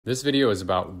This video is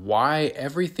about why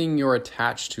everything you're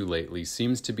attached to lately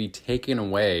seems to be taken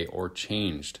away or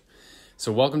changed.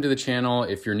 So welcome to the channel.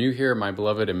 If you're new here, my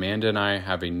beloved Amanda and I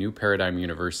have a new paradigm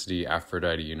university,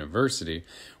 Aphrodite University,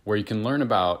 where you can learn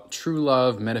about true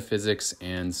love, metaphysics,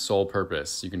 and soul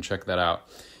purpose. You can check that out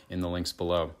in the links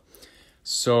below.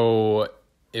 So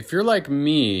if you're like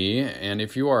me, and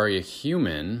if you are a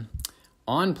human,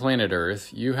 on planet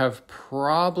Earth, you have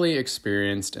probably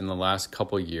experienced in the last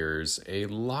couple years a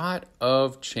lot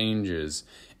of changes,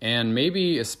 and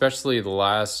maybe especially the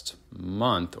last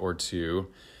month or two,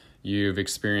 you've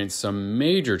experienced some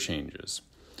major changes.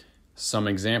 Some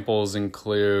examples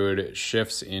include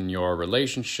shifts in your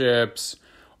relationships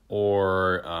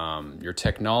or your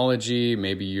technology.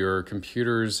 Maybe your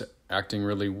computer's acting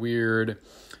really weird.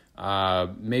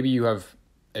 Maybe you have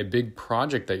a big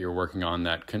project that you're working on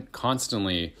that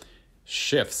constantly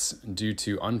shifts due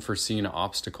to unforeseen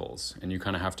obstacles, and you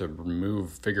kind of have to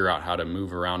figure out how to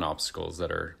move around obstacles that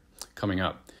are coming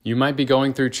up. You might be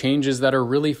going through changes that are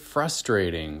really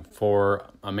frustrating. For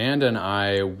Amanda and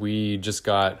I, we just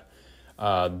got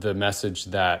the message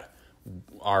that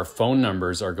our phone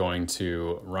numbers are going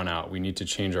to run out. We need to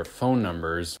change our phone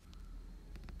numbers,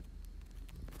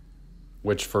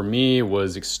 which for me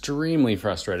was extremely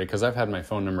frustrating because I've had my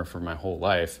phone number for my whole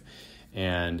life.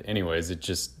 And anyways, it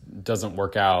just doesn't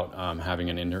work out having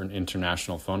an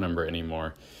international phone number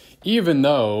anymore. Even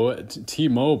though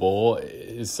T-Mobile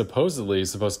is supposedly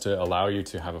supposed to allow you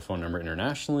to have a phone number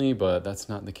internationally, but that's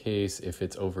not the case if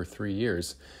it's over 3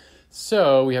 years.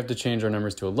 So we have to change our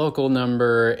numbers to a local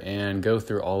number and go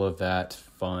through all of that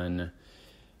fun,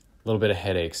 little bit of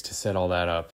headaches to set all that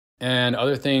up. And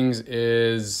other things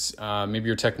is maybe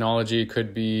your technology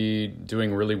could be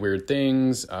doing really weird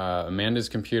things. Amanda's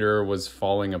computer was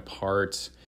falling apart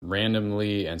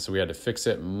randomly, and so we had to fix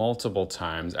it multiple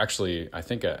times. Actually, I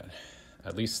think at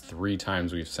least 3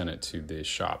 times we've sent it to the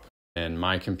shop. And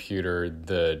my computer,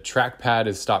 the trackpad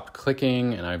has stopped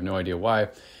clicking, and I have no idea why.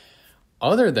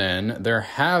 Other than there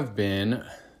have been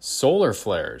solar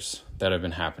flares that have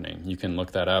been happening. You can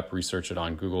look that up, research it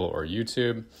on Google or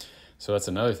YouTube. So that's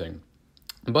another thing.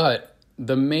 But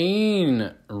the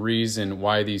main reason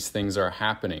why these things are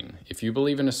happening, if you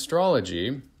believe in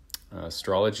astrology,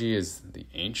 astrology is the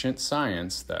ancient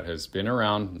science that has been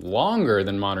around longer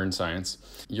than modern science.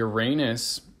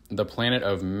 Uranus, the planet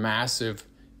of massive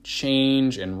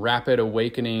change and rapid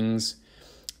awakenings,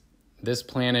 this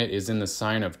planet is in the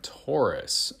sign of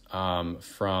Taurus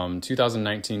from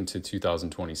 2019 to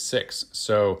 2026.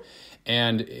 So,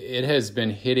 and it has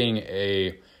been hitting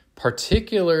a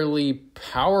particularly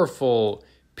powerful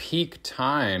peak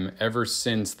time ever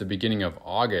since the beginning of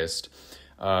August.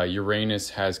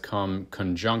 Uranus has come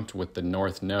conjunct with the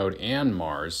North Node and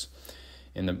Mars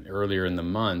earlier in the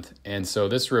month. And so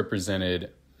this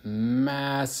represented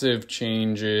massive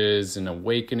changes and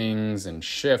awakenings and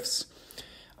shifts.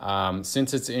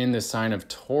 Since it's in the sign of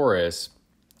Taurus,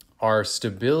 our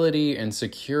stability and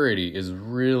security is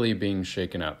really being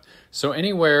shaken up. So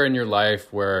anywhere in your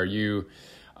life where you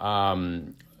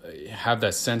have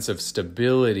that sense of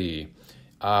stability,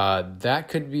 that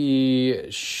could be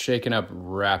shaken up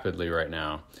rapidly right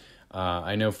now.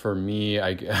 I know for me,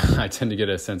 I tend to get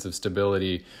a sense of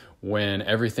stability when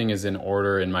everything is in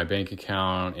order in my bank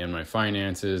account and my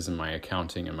finances and my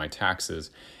accounting and my taxes.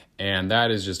 And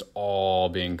that is just all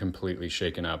being completely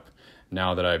shaken up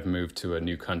now that I've moved to a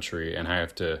new country and I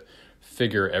have to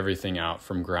figure everything out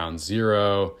from ground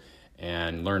zero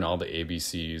and learn all the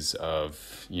ABCs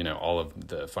of, all of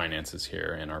the finances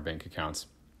here and our bank accounts.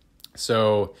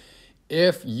 So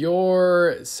if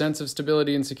your sense of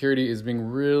stability and security is being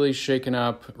really shaken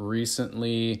up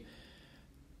recently,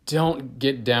 don't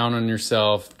get down on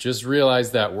yourself. Just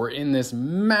realize that we're in this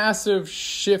massive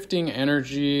shifting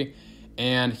energy,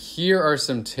 and here are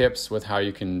some tips with how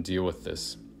you can deal with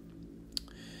this.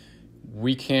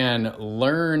 We can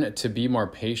learn to be more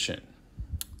patient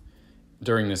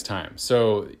during this time.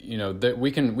 So, that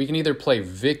we can either play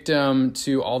victim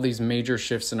to all these major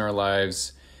shifts in our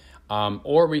lives,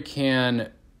 or we can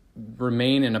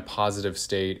remain in a positive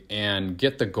state and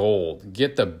get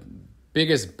the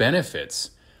biggest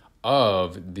benefits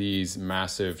of these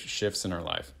massive shifts in our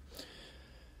life.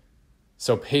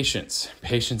 So patience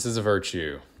is a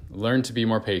virtue. Learn to be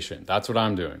more patient. That's what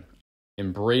I'm doing.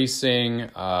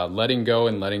 Embracing, letting go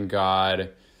and letting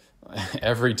God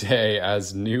every day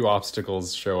as new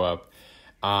obstacles show up.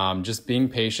 Just being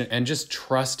patient and just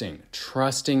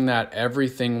trusting that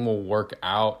everything will work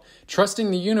out. Trusting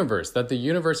the universe, that the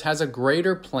universe has a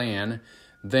greater plan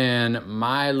than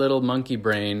my little monkey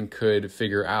brain could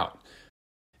figure out.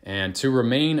 and to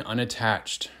remain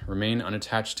unattached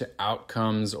to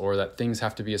outcomes, or that things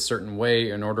have to be a certain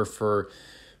way in order for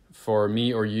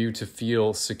me or you to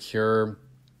feel secure.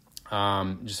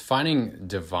 Just finding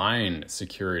divine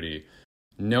security,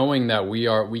 knowing that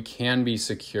we can be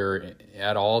secure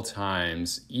at all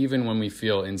times, even when we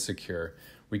feel insecure.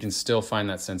 We can still find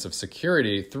that sense of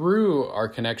security through our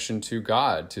connection to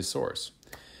God, to Source.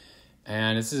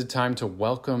 And this is a time to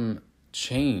welcome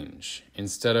change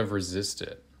instead of resist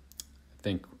it. I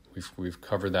think we've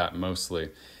covered that mostly.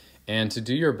 And to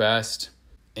do your best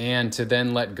and to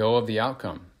then let go of the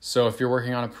outcome. So if you're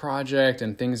working on a project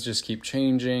and things just keep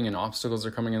changing and obstacles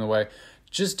are coming in the way,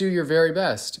 just do your very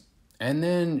best and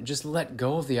then just let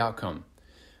go of the outcome.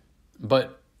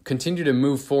 But continue to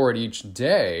move forward each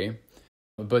day.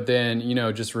 But then,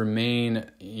 just remain,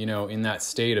 in that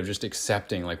state of just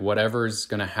accepting, like whatever's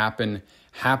going to happen,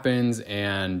 happens,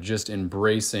 and just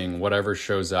embracing whatever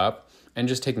shows up and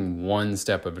just taking one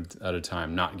step at a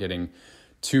time, not getting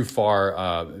too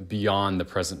far beyond the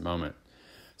present moment.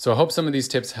 So I hope some of these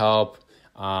tips help.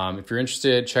 If you're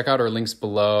interested, check out our links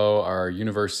below, our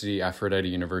university,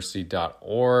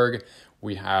 aphroditeuniversity.org.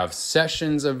 We have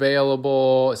sessions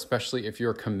available, especially if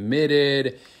you're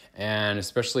committed. And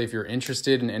especially if you're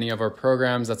interested in any of our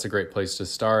programs, that's a great place to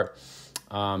start.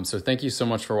 So thank you so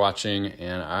much for watching,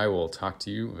 and I will talk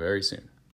to you very soon.